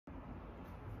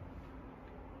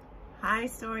Hi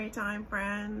Storytime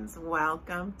friends,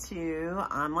 welcome to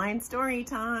Online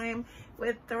Storytime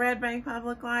with the Red Bank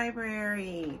Public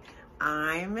Library.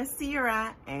 I'm Miss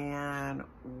Sira and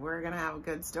we're gonna have a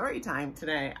good story time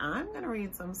today. I'm gonna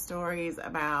read some stories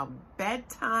about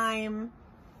bedtime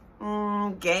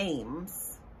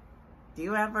games. Do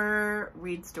you ever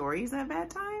read stories at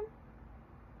bedtime?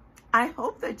 I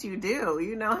hope that you do.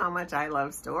 You know how much I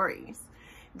love stories.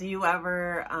 Do you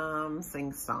ever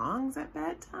sing songs at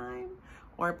bedtime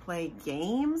or play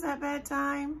games at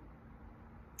bedtime?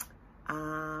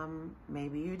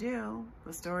 Maybe you do.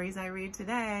 The stories I read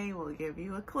today will give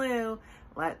you a clue.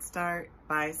 Let's start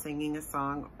by singing a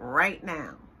song right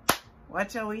now.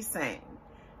 What shall we sing?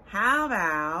 How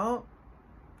about,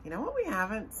 you know what we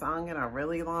haven't sung in a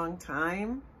really long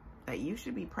time that you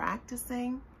should be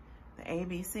practicing? The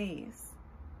ABCs.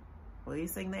 Will you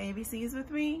sing the ABCs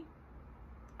with me?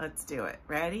 Let's do it.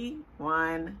 Ready?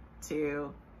 1,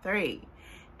 2, 3.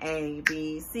 A,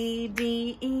 B, C,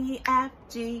 D, E, F,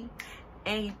 G,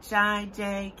 H, I,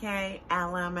 J, K,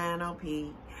 L, M, N, O,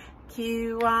 P,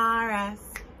 Q, R, S,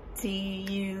 T,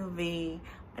 U, V,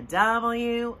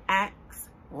 W, X,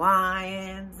 Y,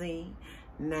 and Z.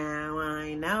 Now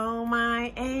I know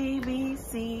my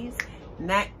ABCs.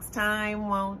 Next time,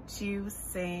 won't you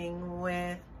sing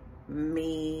with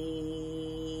me?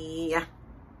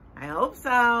 I hope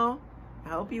so. I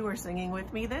hope you were singing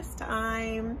with me this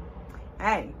time.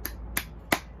 Hey,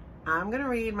 I'm gonna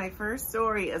read my first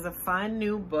story as a fun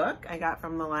new book I got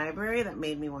from the library that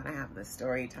made me want to have this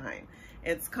story time.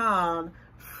 It's called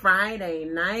Friday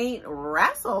Night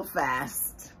Wrestle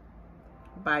Fest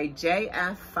by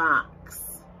J.F.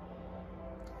 Fox.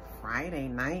 Friday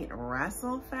Night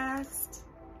Wrestle Fest?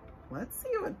 Let's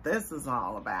see what this is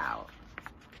all about.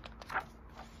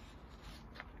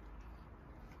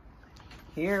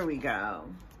 Here we go.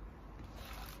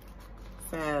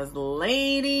 It says,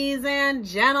 ladies and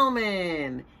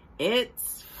gentlemen,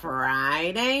 it's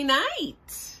Friday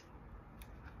night.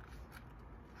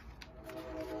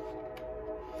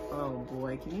 Oh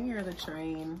boy, can you hear the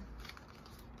train?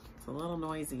 It's a little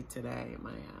noisy today at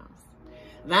my house.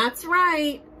 That's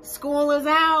right, school is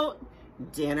out.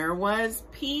 Dinner was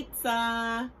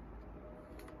pizza.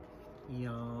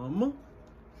 Yum.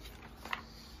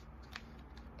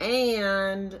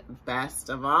 And best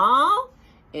of all,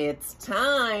 it's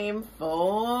time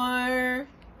for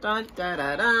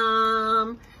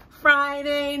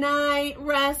Friday Night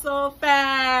Wrestle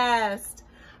Fest.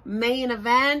 Main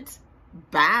event,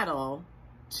 battle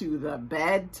to the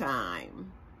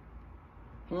bedtime.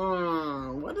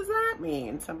 What does that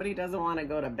mean? Somebody doesn't want to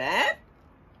go to bed?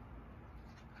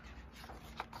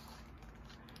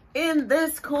 In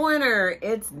this corner,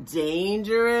 it's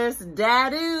Dangerous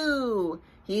Dadu.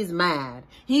 He's mad,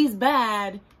 he's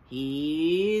bad,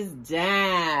 he's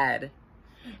dad.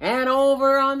 And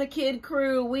over on the kid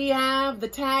crew, we have the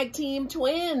tag team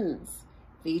twins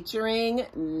featuring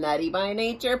Nutty by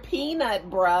Nature Peanut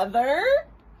Brother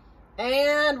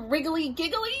and Wriggly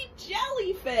Giggly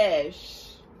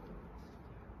Jellyfish.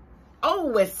 Oh,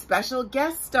 with special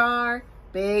guest star,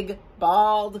 Big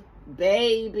Bald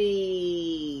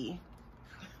Baby.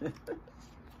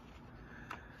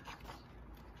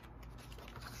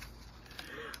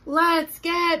 Let's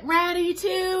get ready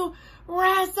to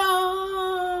wrestle!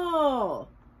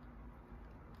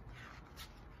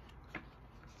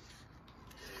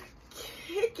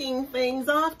 Kicking things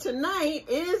off tonight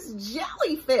is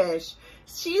Jellyfish.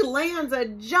 She lands a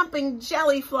jumping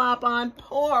jelly flop on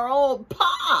poor old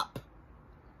Pop.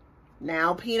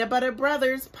 Now Peanut Butter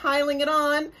Brothers piling it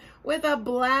on with a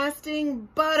blasting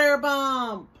butter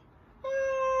bump.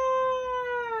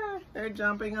 They're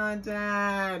jumping on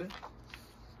Dad.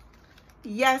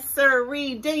 Yes,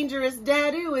 sirree, Dangerous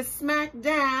Dadu is smack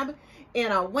dab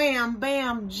in a wham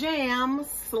bam jam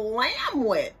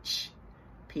slamwich.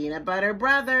 Peanut Butter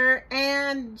Brother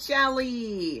and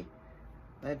Jelly.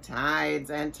 The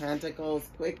tides and tentacles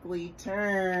quickly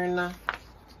turn.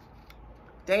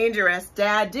 Dangerous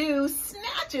Dadu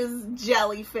snatches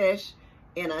Jellyfish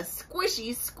in a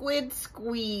squishy squid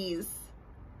squeeze.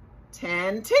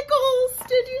 10 tickles,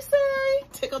 did you say?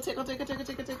 Tickle, tickle, tickle, tickle,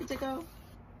 tickle, tickle, tickle.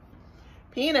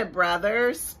 Peanut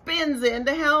Brother spins in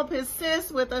to help his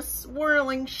sis with a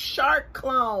swirling shark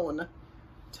clone.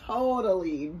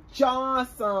 Totally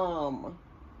jawsome.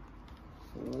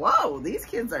 Whoa, these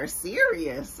kids are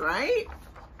serious, right?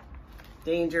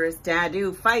 Dangerous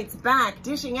Dadu fights back,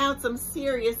 dishing out some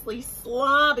seriously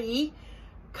slobby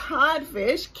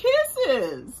codfish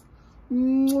kisses.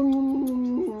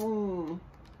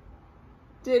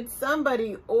 Did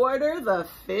somebody order the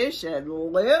fish and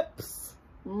lips?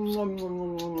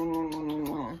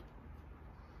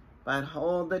 but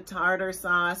hold the tartar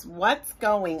sauce. What's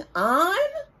going on?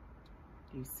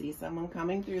 Do you see someone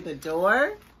coming through the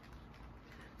door?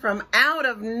 From out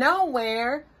of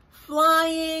nowhere,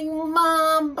 flying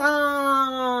mom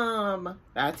bomb.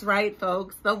 That's right,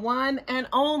 folks. The one and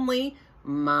only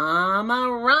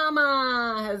Mama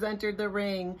Rama has entered the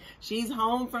ring. She's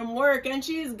home from work and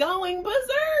she's going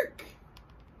berserk.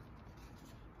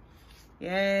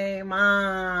 Yay,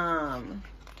 Mom.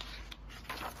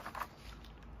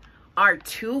 Are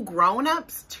 2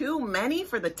 grown-ups too many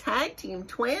for the tag team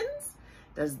twins?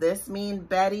 Does this mean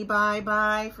Betty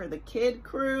bye-bye for the kid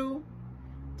crew?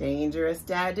 Dangerous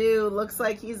Dadu looks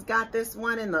like he's got this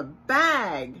one in the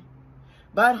bag.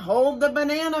 But hold the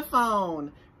banana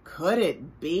phone. Could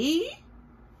it be?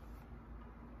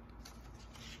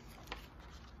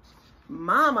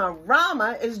 Mama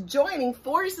Rama is joining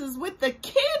forces with the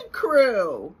kid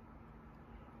crew.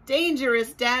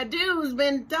 Dangerous Dadu's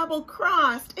been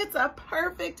double-crossed. It's a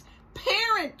perfect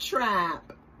parent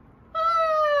trap.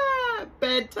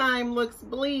 Bedtime looks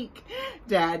bleak.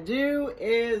 Dadu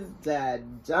is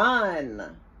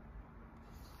done.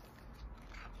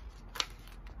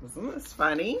 Isn't this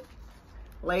funny?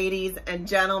 Ladies and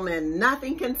gentlemen,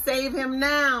 nothing can save him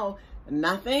now.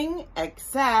 Nothing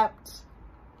except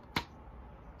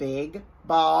Big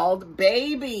Bald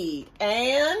Baby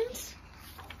and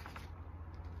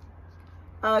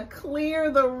a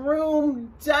clear the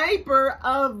room diaper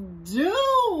of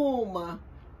doom.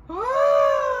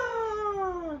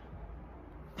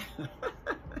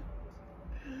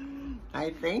 I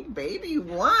think Baby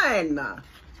won.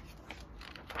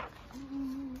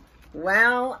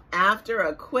 Well, after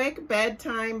a quick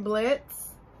bedtime blitz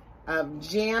of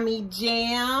jammy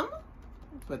jam,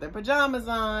 put their pajamas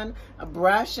on, a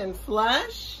brush and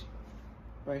flush,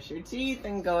 brush your teeth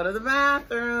and go to the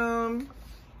bathroom,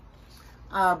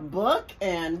 a book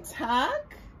and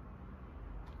tuck,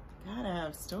 gotta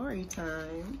have story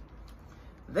time.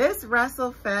 This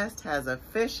Wrestle Fest has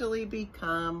officially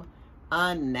become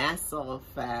a Nestle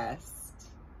Fest.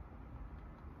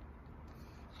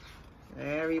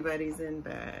 Everybody's in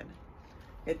bed.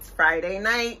 It's Friday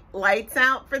night, lights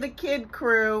out for the kid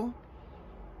crew.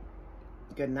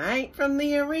 Good night from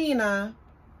the arena.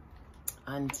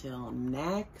 Until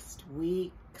next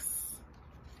week's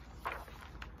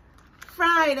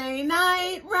Friday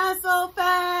Night Wrestle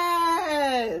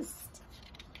Fest.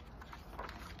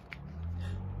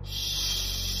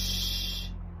 Shh.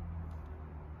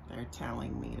 They're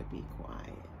telling me to be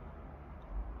quiet.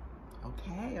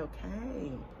 Okay,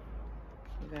 okay.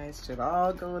 You guys should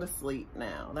all go to sleep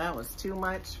now. That was too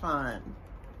much fun.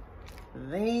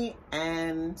 The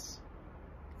end.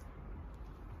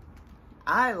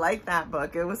 I like that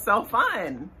book. It was so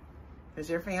fun. Does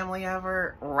your family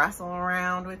ever wrestle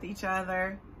around with each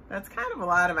other? That's kind of a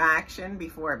lot of action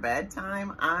before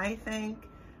bedtime, I think.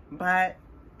 But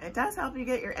it does help you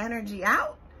get your energy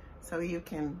out so you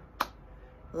can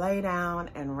lay down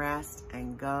and rest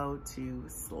and go to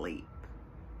sleep.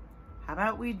 How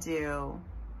about we do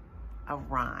a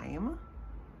rhyme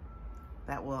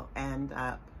that will end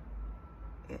up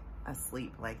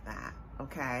asleep like that?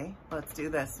 Okay, let's do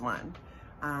this one.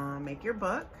 Make your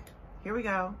book. Here we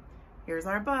go. Here's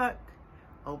our book.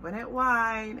 Open it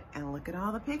wide and look at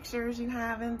all the pictures you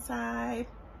have inside.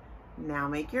 Now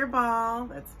make your ball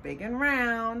that's big and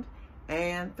round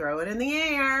and throw it in the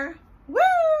air. Woo!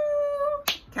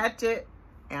 Catch it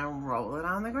and roll it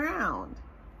on the ground.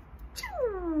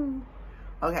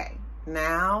 Okay,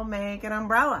 now make an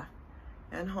umbrella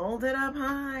and hold it up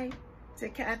high to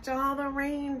catch all the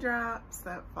raindrops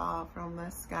that fall from the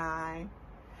sky.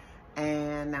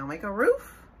 And now make a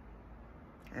roof.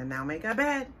 And now make a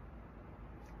bed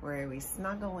where we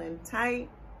snuggle in tight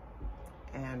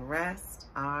and rest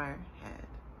our head.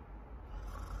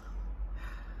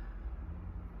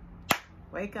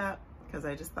 Wake up, because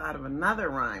I just thought of another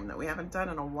rhyme that we haven't done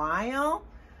in a while,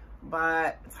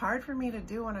 but it's hard for me to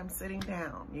do when I'm sitting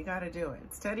down. You got to do it.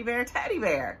 It's teddy bear, teddy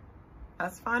bear.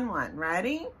 That's a fun one.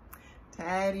 Ready?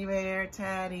 Teddy bear,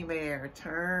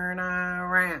 turn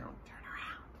around.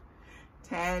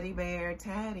 Teddy bear,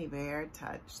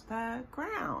 touch the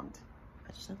ground.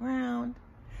 Touch the ground.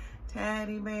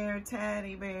 Teddy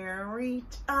bear,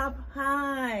 reach up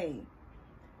high.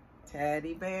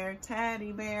 Teddy bear,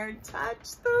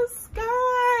 touch the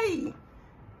sky.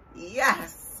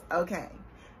 Yes. Okay.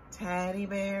 Teddy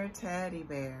bear,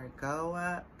 go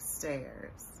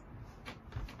upstairs.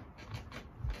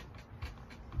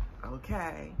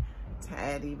 Okay.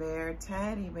 Teddy bear,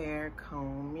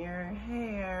 comb your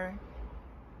hair.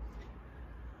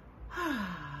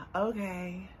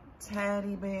 Okay.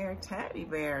 Teddy bear,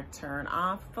 turn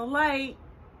off the light.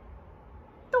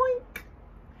 doink.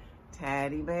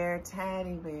 Teddy bear,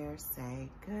 say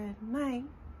good night.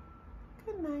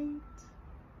 Good night.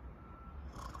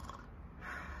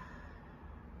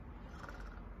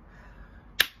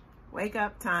 Wake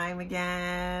up time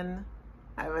again.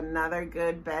 I have another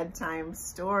good bedtime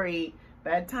story,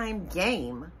 bedtime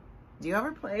game. Do you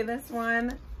ever play this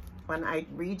one? When I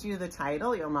read you the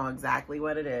title, you'll know exactly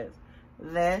what it is.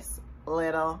 This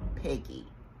Little Piggy.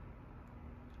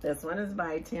 This one is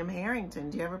by Tim Harrington.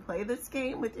 Do you ever play this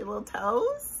game with your little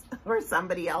toes or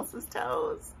somebody else's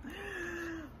toes?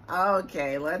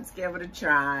 Okay, let's give it a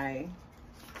try.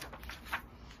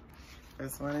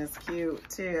 This one is cute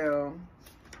too.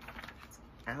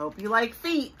 I hope you like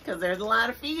feet, because there's a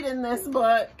lot of feet in this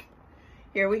book.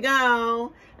 Here we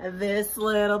go. This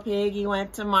little piggy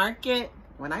went to market.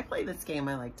 When I play this game,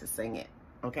 I like to sing it.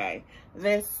 Okay.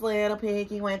 This little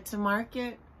piggy went to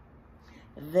market.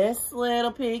 This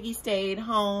little piggy stayed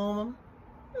home.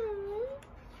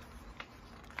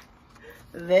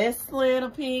 This little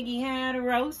piggy had a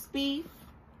roast beef.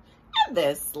 And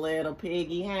this little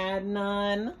piggy had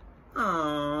none.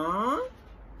 Aww.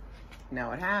 Know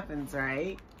what happens,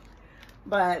 right?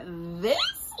 But this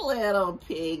little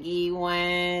piggy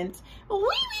went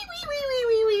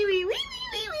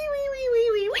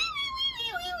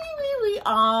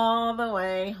all the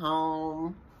way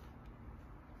home.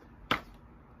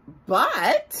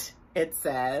 But it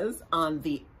says on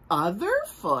the other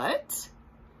foot,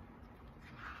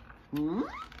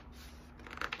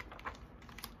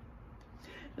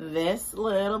 this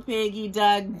little piggy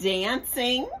dug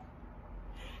dancing.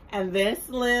 And this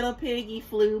little piggy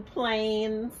flew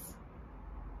planes.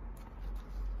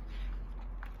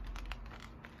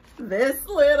 This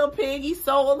little piggy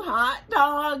sold hot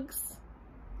dogs.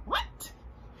 What?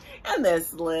 And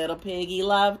this little piggy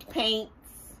loved paints.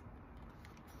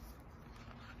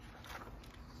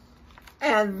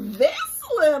 And this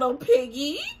little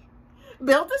piggy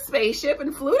built a spaceship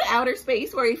and flew to outer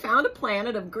space, where he found a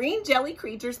planet of green jelly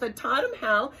creatures that taught him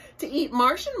how to eat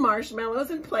Martian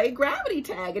marshmallows and play gravity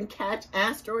tag and catch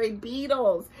asteroid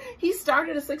beetles. He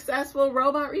started a successful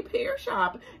robot repair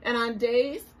shop, and on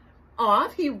days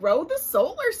off, he rode the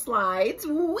solar slides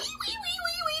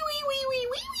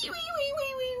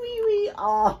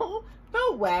all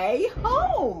the way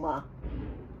home.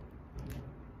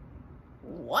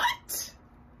 What?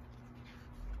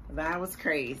 That was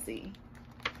crazy.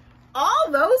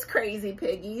 All those crazy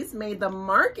piggies made the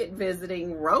market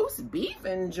visiting, roast beef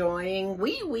enjoying,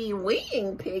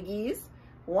 weeing piggies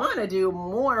want to do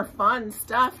more fun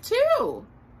stuff too.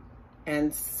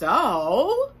 And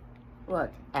so,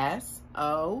 look,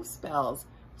 S-O spells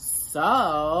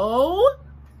so.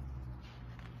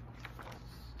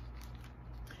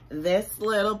 This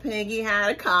little piggy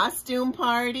had a costume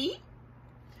party.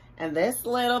 And this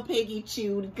little piggy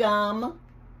chewed gum,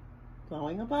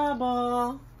 blowing a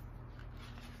bubble.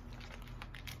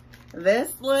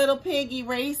 This little piggy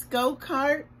raced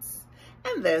go-karts,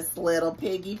 and this little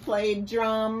piggy played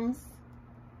drums.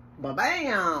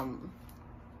 Ba-bam!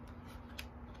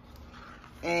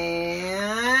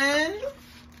 And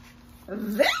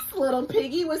this little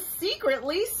piggy was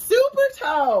secretly Super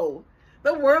Toe,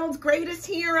 the world's greatest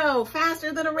hero,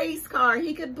 faster than a race car.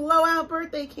 He could blow out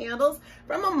birthday candles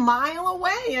from a mile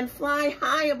away and fly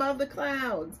high above the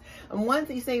clouds. And once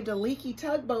he saved a leaky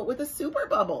tugboat with a super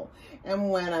bubble. And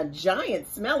when a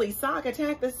giant smelly sock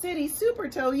attacked the city, Super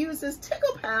Toe used his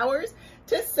tickle powers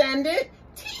to send it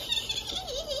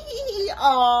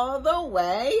all the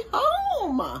way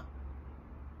home.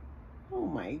 Oh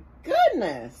my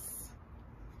goodness.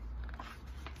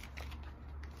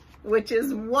 Which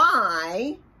is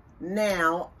why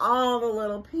now all the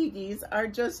little piggies are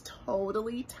just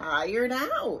totally tired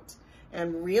out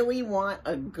and really want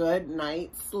a good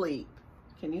night's sleep.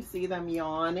 Can you see them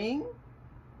yawning?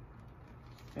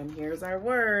 And here's our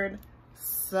word.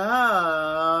 So,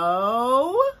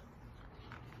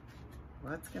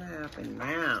 what's gonna happen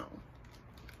now?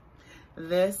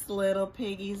 This little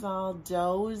piggy's all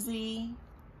dozy.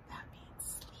 That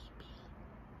means sleepy.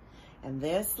 And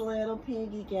this little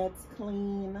piggy gets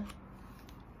clean.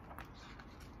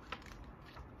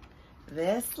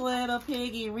 This little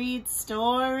piggy reads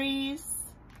stories.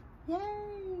 Yay!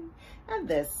 And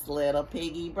this little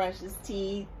piggy brushes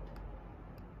teeth.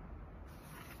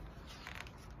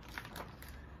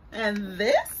 And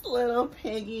this little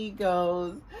piggy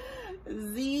goes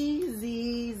Z,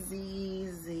 Z, Z,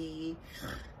 Z,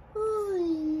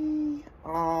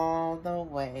 all the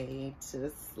way to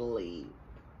sleep.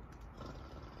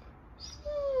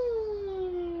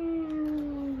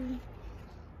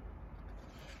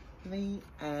 The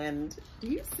end. Do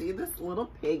you see this little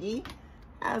piggy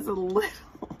has a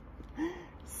little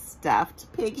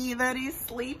stuffed piggy that he's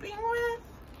sleeping with.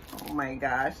 Oh my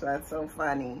gosh, that's so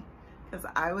funny. Because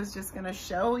I was just going to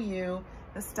show you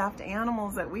the stuffed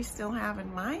animals that we still have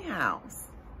in my house.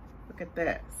 Look at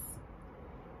this.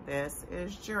 This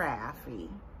is Giraffe.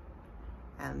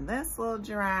 And this little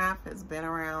giraffe has been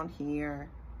around here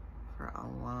for a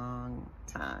long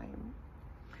time.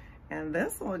 And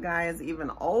this little guy is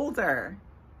even older.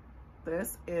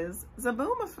 This is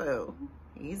Zaboomafoo.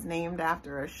 He's named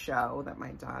after a show that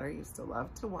my daughter used to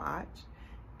love to watch.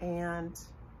 And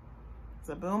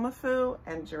Zaboomafoo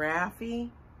and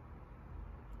Giraffe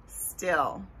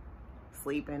still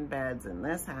sleep in beds in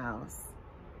this house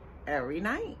every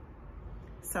night.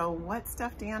 So what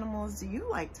stuffed animals do you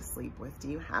like to sleep with? Do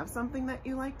you have something that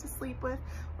you like to sleep with?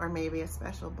 Or maybe a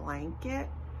special blanket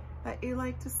that you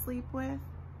like to sleep with?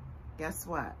 Guess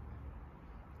what?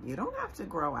 You don't have to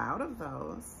grow out of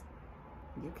those.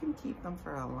 You can keep them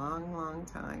for a long, long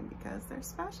time because they're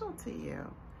special to you.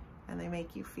 And they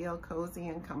make you feel cozy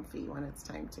and comfy when it's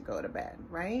time to go to bed,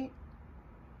 right?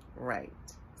 Right.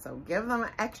 So give them an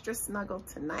extra snuggle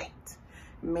tonight.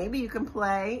 Maybe you can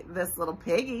play This Little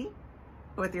Piggy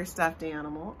with your stuffed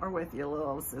animal, or with your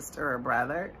little sister or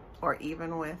brother, or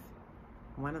even with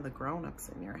one of the grown-ups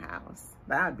in your house.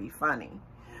 That would be funny.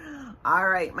 All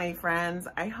right, my friends,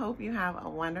 I hope you have a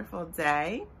wonderful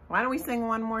day. Why don't we sing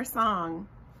one more song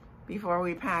before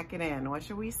we pack it in? What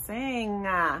should we sing?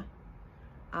 How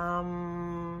about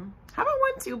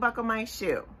 1, 2, Buckle My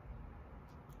Shoe?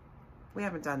 We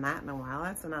haven't done that in a while.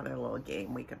 That's another little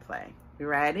game we could play. You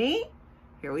ready?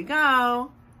 Here we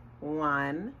go.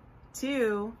 1,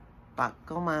 2,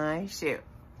 buckle my shoe.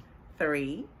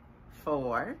 3,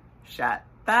 4, shut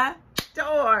the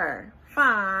door.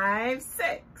 5,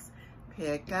 6,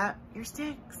 pick up your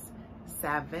sticks.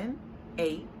 7,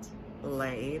 8,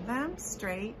 lay them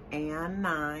straight. And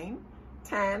 9,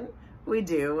 10, we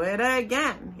do it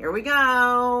again. Here we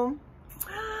go.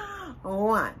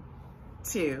 1,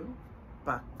 2,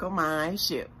 buckle my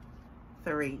shoe.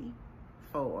 3,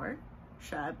 4,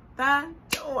 shut the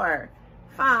door.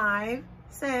 5,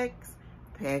 6,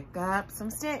 pick up some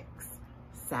sticks.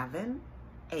 7,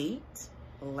 8,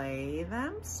 lay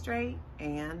them straight.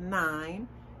 And 9,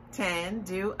 10,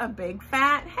 do a big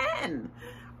fat hen.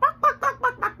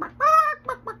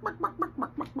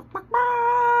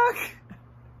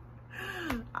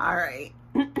 All right.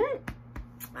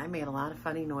 I made a lot of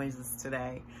funny noises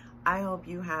today. I hope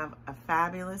you have a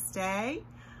fabulous day.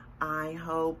 I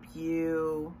hope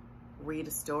you read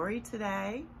a story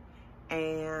today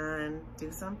and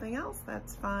do something else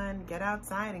that's fun. Get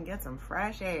outside and get some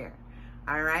fresh air.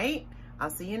 All right? I'll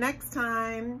see you next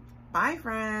time. Bye,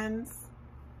 friends.